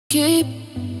Keep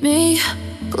me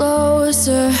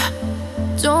closer,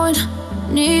 don't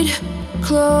need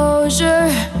closure,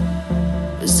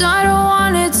 'cause I don't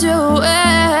want it to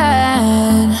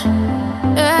end.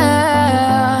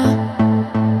 Yeah.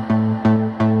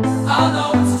 I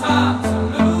know it's time to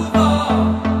move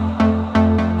on.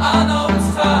 I know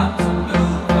it's time to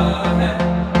move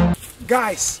ahead.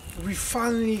 Guys, we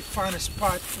finally found a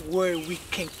spot where we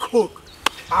can cook.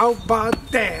 How about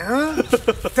that, huh?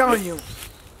 Telling you,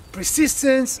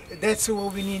 persistence, that's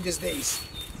what we need these days.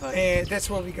 Right. And that's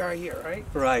what we got here, right?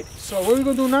 Right. So what are we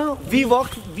gonna do now? We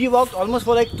walked almost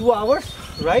for like 2 hours,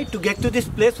 right, to get to this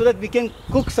place so that we can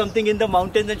cook something in the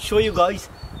mountains and show you guys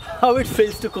how it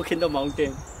feels to cook in the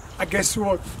mountain. I guess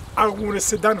what? I want to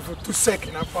sit down for 2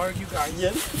 seconds. I borrow you guys.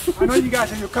 Yes. I know you guys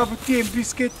have your cup of tea and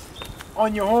biscuit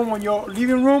on your home, on your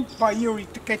living room, but you're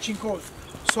catching cold.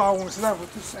 So I want to sit down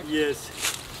for 2 seconds. Yes.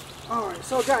 All right,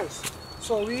 so guys,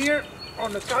 so we're here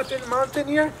on the Tatton mountain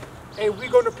here, and we're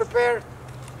gonna prepare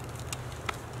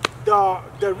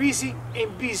the Risi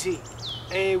and Bisi,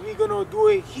 and we're gonna do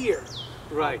it here,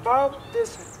 Right. above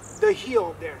the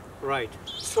hill there. Right.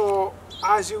 So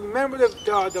as you remember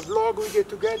the vlog we did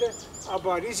together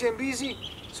about Risi and Bisi,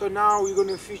 so now we're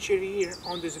gonna feature here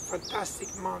on this fantastic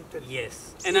mountain. Yes.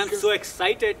 And I'm so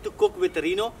excited to cook with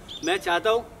Rino. मैं चाहता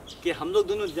हूँ कि हम लोग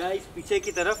दोनों जाए इस पीछे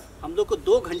की तरफ. हम लोग को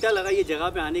 2 घंटा लगा ये जगह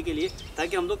पे आने के लिए,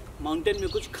 ताकि हम लोग माउंटेन में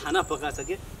कुछ खाना पका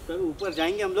सके. तो ऊपर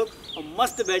जाएंगे हम लोग और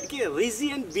मस्त बैठ के Riji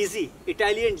and busy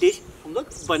Italian dish हम लोग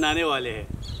बनाने वाले हैं.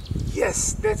 Yes,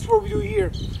 that's what we do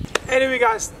here. Anyway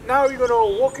guys, now we're gonna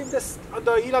walk on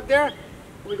the hill up there.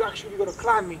 We're gonna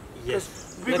climb it. Yes.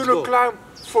 We're Let's gonna go. climb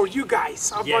for you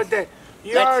guys. How Yes. about that?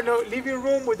 You are in the living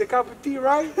room with a cup of tea,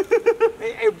 right?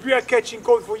 and we are catching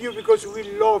cold for you because we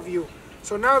love you.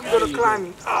 So now we're gonna climb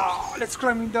it. Oh, let's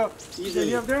climb in the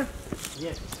hill up there.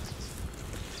 Yes.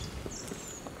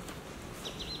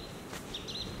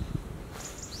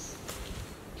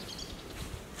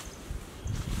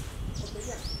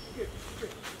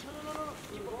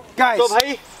 Guys, तो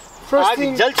भाई first आग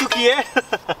thing, जल चुकी है.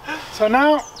 so now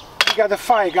we got the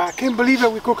fire, guys. Can't believe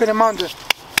it, we cook in the mountain.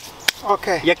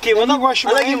 Okay. यक्की Let me मतलब wash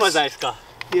my अलग ही hands. मजा है इसका.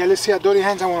 Yeah, let's see. I dirty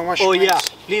hands. I want to wash Oh my yeah, hands.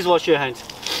 please wash your hands.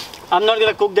 I'm not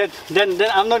gonna cook that. Then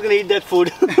I'm not gonna eat that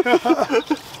food.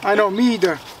 I know, me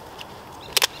either.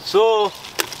 So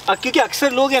क्योंकि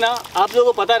अक्सर लोग हैं ना, आप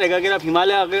लोगों को पता रहेगा अगर आप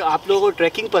हिमालय, अगर आप लोगों को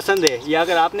ट्रैकिंग पसंद है या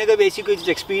अगर आपने कभी ऐसी कोई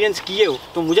एक्सपीरियंस किए हो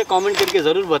तो मुझे कमेंट करके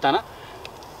ज़रूर बताना.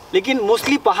 लेकिन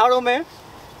मोस्टली पहाड़ों में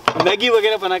मैगी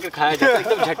वगैरह बना कर खाया जाता है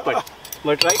एकदम झटपट.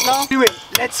 But right now, Anyway,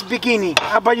 let's begin.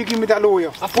 How about you give me that lawyer?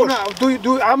 Of course.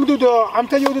 I'm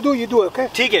telling you what to do, you do it, okay?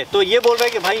 ठीक है. तो ये बोल रहा है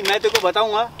कि भाई मैं तेरे को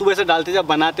बताऊंगा, तू ऐसे डालते जा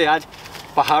बनाते आज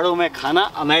पहाड़ों में खाना,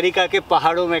 अमेरिका के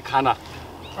पहाड़ों में खाना.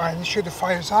 Alright, let's show the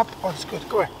fires up. Oh, it's good.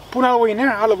 Go ahead. Put olive oil in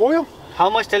there, olive oil. How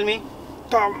much? Tell me.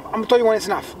 I'm gonna tell you when it's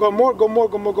enough. Go more, go more,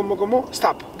 go more, go more, go more.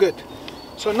 Stop. Good.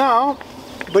 So now,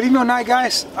 believe me or not,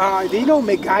 guys, do you know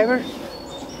MacGyver?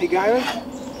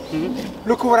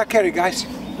 Look what I carry, guys.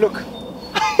 Look.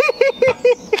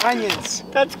 Onions.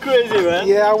 That's crazy, man.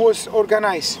 Yeah, I was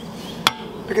organized.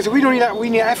 Because we don't need that. We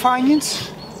need F onions.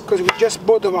 Because we just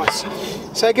both of us.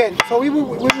 So again, so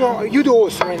you do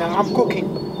host right now. I'm cooking.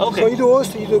 Okay. So you do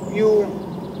host. You.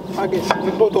 I guess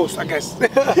we both host. I guess.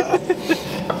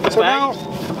 So now.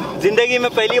 जिंदगी में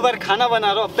पहली बार खाना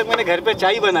बना रहा हूँ. अब तक मैंने घर पे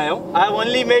चाय बनाया हूँ. I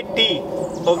only made tea.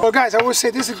 Oh, guys, I would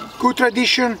say this is a good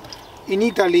tradition in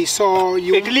Italy. So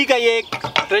you. Italy का ये एक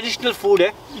ट्रेडिशनल फूड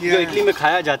है जो इटली में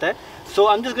खाया जाता है. So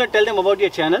I'm just gonna tell them about your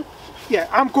channel. Yeah,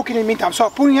 I'm cooking in the meantime. So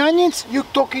putting onions, you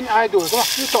talking, I do it. Come on,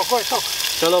 you talk. Go ahead, talk.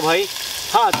 चलो भाई.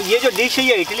 हाँ, तो ये जो डिश है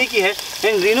ये Italy की है.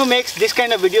 And Rino makes this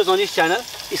kind of videos on his channel.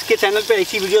 इसके चैनल पे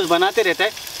ऐसी वीडियोस बनाते रहता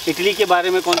है. इटली के बारे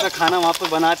में कौन सा खाना वहाँ पर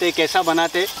बनाते हैं, कैसा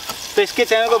बनाते हैं. तो इसके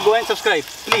चैनल को go and subscribe,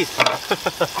 please.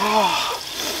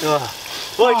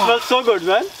 Oh, it smells so good,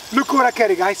 man. Look what I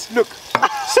carry, guys. Look.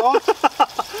 Salt.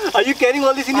 Are you carrying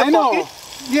all this in your I know. pocket?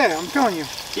 Yeah, I'm telling you.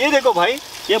 ये देखो भाई,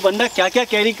 ये बंदा क्या क्या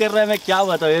carry कर रहा है मैं क्या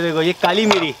बताऊँ. ये देखो, ये काली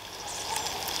मिरी.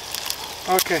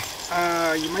 Okay.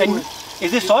 You might And want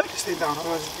is this salt? to stay down.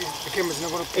 Otherwise, the camera's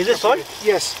not going to. Is it salt?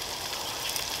 Yes.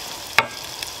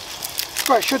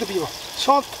 Go ahead, show the people.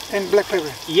 Salt and black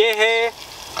pepper. ये है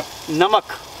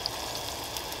नमक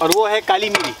और वो है काली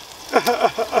मिरी.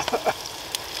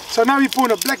 So now we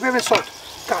put a black pepper and salt.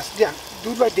 Guys, yeah,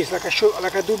 do it like this, like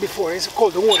I do before. It's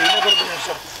cold. Don't worry, you're not gonna be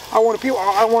salt. I want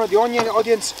the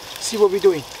audience see what we're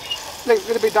doing. Like a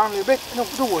little bit down, a little bit. No,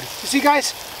 don't worry. You see,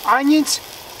 guys, onions.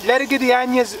 Let it get the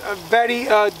onions very.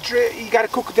 You gotta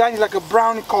cook the onions like a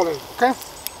brown color, okay?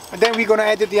 And then we're gonna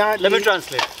add the onions. Let me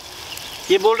translate.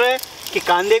 ये बोल रहे हैं कि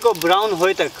कांदे को brown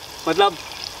होए तक, मतलब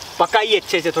पकाइए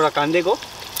अच्छे से थोड़ा कांदे को.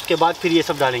 उसके बाद फिर ये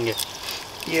सब डालेंगे।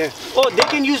 Yeah. Oh, they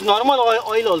can use normal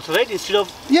oil also, right? Instead of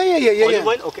Yeah. olive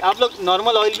oil. Okay. आप लोग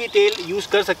normal oil भी तेल use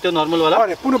कर सकते हो, normal वाला।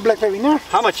 Alright, put a black pepper in there.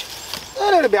 How much?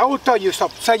 A little bit. I will tell you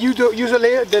stuff. So you do use the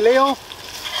layer.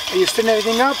 You stir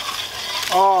everything up.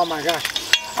 Oh my gosh!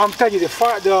 I'm telling you,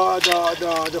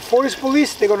 the forest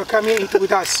police, they're gonna come here and eat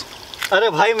with us. अरे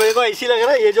भाई मेरे को ऐसी लग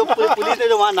रहा है ये जो पुलिस ने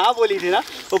जो वहाँ ना बोली थी ना,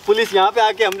 वो पुलिस यहाँ पे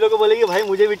आके हम लोग को बोलेगी भाई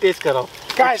मुझे भी टेस्ट कराओ।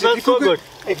 Guys,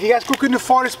 if you guys cook in the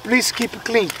forest, please keep it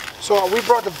clean. So we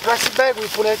brought the plastic bag. We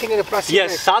put everything in the plastic bag.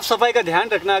 Yes, साफ सफाई का ध्यान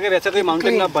रखना। अगर ऐसा कोई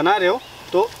माउंटेन आप बना रहे हो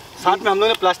तो साथ में हम लोग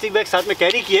ने प्लास्टिक बैग साथ में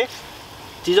कैरी किए,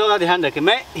 चीज़ों का ध्यान रखें।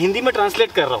 मैं हिंदी में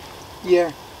ट्रांसलेट कर रहा हूँ। Yeah.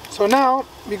 So now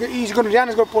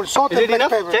Diana's gonna put salt and black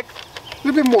pepper. Check. A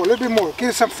little bit more. Give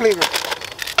it some flavor.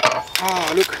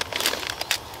 Ah, look.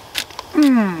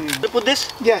 Put this.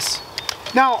 Yes.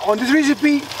 Now on this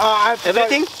recipe, I have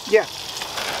Everything? Yeah.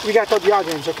 We got all the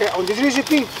audience, okay? On this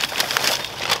recipe,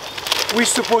 we're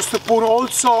supposed to put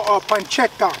also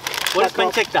pancetta. What is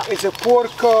pancetta? It's a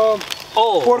pork,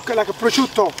 pork like a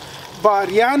prosciutto. But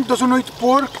Rian doesn't know eat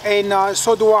pork, and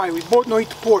so do I. We both know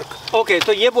eat pork. Okay,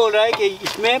 तो ये बोल रहा है कि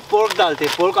इसमें pork डालते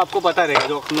हैं। Pork आपको पता रहेगा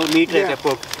जो मीट रहता है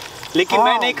पोर्क। लेकिन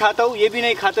मैं नहीं खाता हूँ, ये भी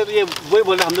नहीं खाता, तो ये वही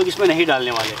बोल रहा है हम लोग इसमें नहीं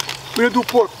डालने वाले। We don't do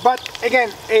pork, but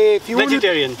again, if you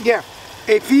vegetarian.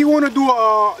 If you want to do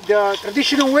the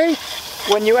traditional way,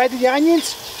 when you add the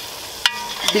onions,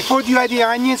 before you add the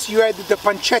onions, you add the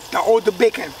pancetta or the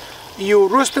bacon. You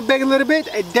roast the bacon a little bit,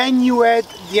 and then you add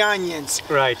the onions.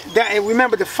 Right. Then,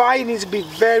 remember, the fire needs to be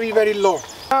very, very low.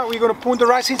 Now we're gonna put the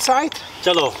rice inside.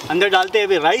 चलो अंदर डालते हैं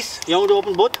अभी rice. You want to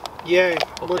open both? Yeah,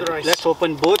 both rice. Let's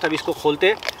open both। अभी इसको खोलते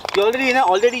हैं। ये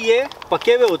ऑलरेडी ये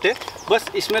पके हुए होते हैं, बस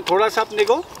इसमें थोड़ा सा अपने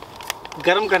को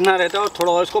गर्म करना रहता है और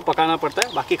थोड़ा और इसको पकाना पड़ता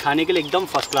है। बाकी खाने के लिए एकदम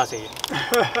फर्स्ट क्लास है ये।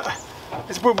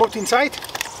 Let's put both inside.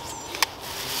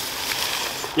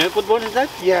 You put both inside?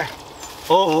 Yeah.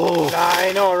 Oh,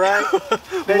 I know, right?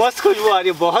 मस्त खुशबू आ रही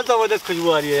है, बहुत ज़बरदस्त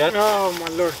खुशबू आ रही है यार। Oh my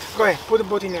lord. Go ahead, put the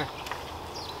both in there.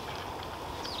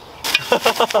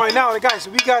 Alright, now guys,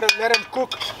 we gotta let them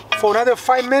cook for another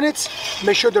 5 minutes.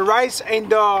 Make sure the rice and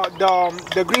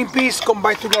the green peas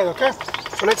combine together, okay?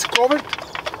 So let's cover it.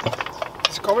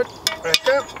 Let's cover it right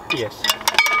there. Yes.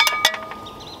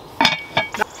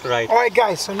 Right. Alright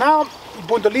guys, so now you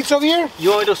put the lids over here.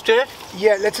 You want to stir it?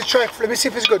 Yeah, let's try. Let me see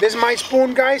if it's good. This is my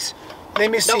spoon, guys.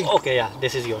 Let me see. No, okay, yeah,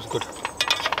 this is yours. Good.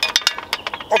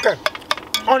 Okay.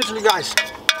 Honestly, guys,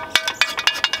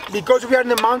 because we are in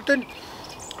the mountain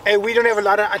and we don't have a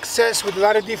lot of access with a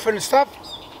lot of different stuff,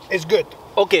 it's good.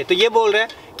 Okay, तो ये बोल रहे हैं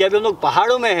कि अभी हम लोग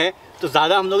पहाड़ों में हैं तो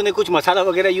ज़्यादा हम लोग ने कुछ मसाला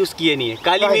वगैरह यूज़ किए नहीं है।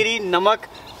 काली मिरी, नमक,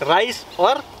 राइस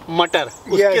और मटर,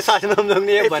 उसके साथ में हम लोग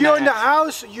ने ये बनाया। If you're in the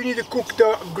house, you need to cook the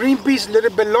green peas a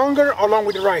little bit longer along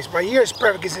with the rice. But here it's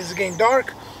perfect because it's getting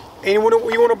dark, and you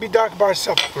want to be dark by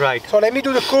yourself. Right. So let me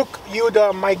do the cook. You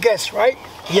my guest, right?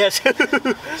 Yes.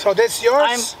 So that's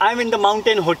yours. I'm in the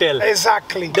mountain hotel.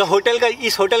 Exactly. The hotel का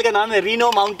इस hotel का नाम है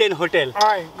Reno mountain hotel. All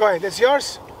right, go ahead. That's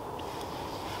yours.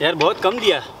 यार बहुत कम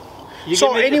दिया। So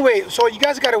anyway, so you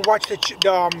guys gotta watch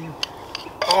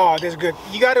oh, that's good.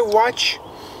 You gotta watch.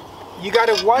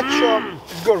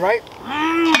 It's good, right?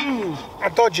 I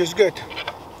told you it's good.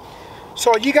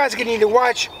 So you guys gonna need to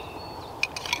watch.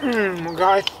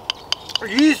 Guys,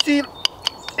 Risi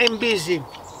and Bisi.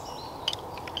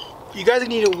 You guys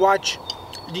need to watch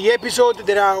the episode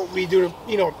that we do,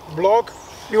 blog.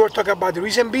 We were talking about the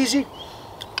Risi and Bisi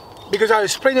because I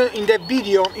explained in that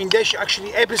video, in that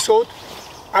actually episode,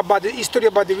 about the history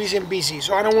about the Risi and Bisi.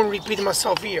 So I don't want to repeat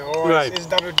myself here. Or right. It's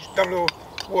double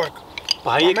work.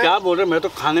 भाई ये क्या बोल रहे हैं? मैं तो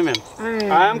खाने में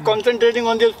I am concentrating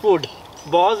on this food.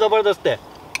 बहुत ज़बरदस्त है।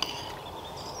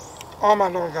 Oh my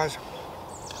lord, guys!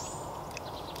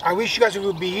 I wish you guys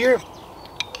would be here,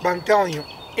 but I'm telling you,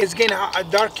 it's getting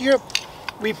dark here.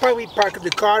 We probably parked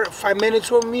the car 5 minutes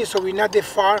from me, so we're not that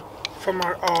far from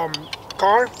our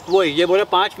car. वही ये बोले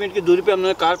 5 minute की दूरी पे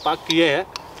हमने car park किए है।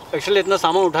 Actually इतना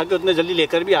सामान उठा के उतने जल्दी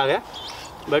लेकर भी आ गए,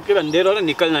 बैठ के अंधेर हो रहा है,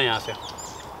 निकलना है यहाँ से।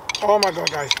 Oh my god,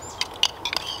 guys!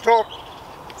 So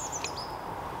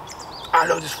I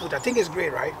love this food. I think it's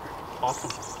great, right?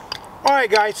 Awesome. All right,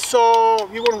 guys. So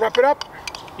you want to wrap it up?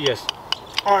 Yes.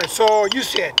 All right. So you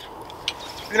say it.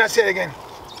 Then I say it again.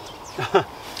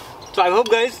 So I hope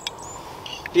guys,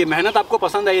 ये मेहनत आपको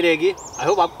पसंद आई रहेगी। I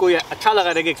hope आपको ये अच्छा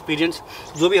लगा रहेगा एक्सपीरियंस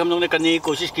जो भी हम लोगों ने करने की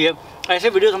कोशिश की है। ऐसे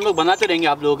वीडियोस हम लोग बनाते रहेंगे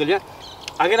आप लोगों के लिए।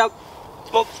 अगर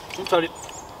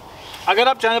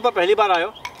आप चैनल पर पहली बार आए हो,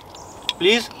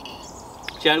 प्लीज़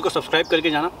चैनल को सब्सक्राइब करके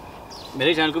जाना।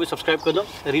 मेरे चैनल को भी सब्सक्राइब कर दो।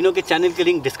 रीनो के चैनल की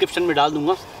लिंक डिस्क्रिप्शन में डाल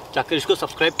दूंगा, जाकर इसको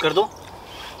सब्सक्राइब कर दो।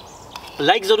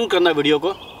 लाइक ज़रूर करना वीडियो को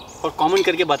और कमेंट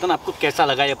करके बताना आपको कैसा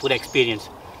लगा ये पूरा एक्सपीरियंस।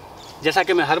 जैसा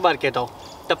कि मैं हर बार कहता हूँ,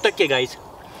 तब तक के guys,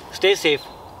 stay safe,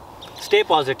 stay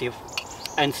positive,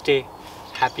 and stay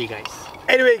happy, guys.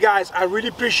 Anyway, guys, I really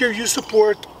appreciate your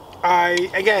support.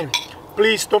 Again,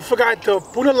 please don't forget to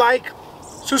put a like,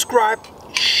 subscribe,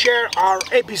 share our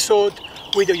episode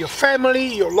with your family,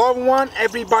 your loved one,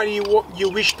 everybody you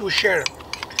wish to share.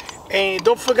 And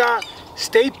don't forget,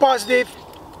 stay positive,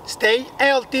 stay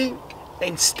healthy,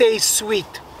 and stay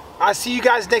sweet. I'll see you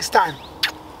guys next time.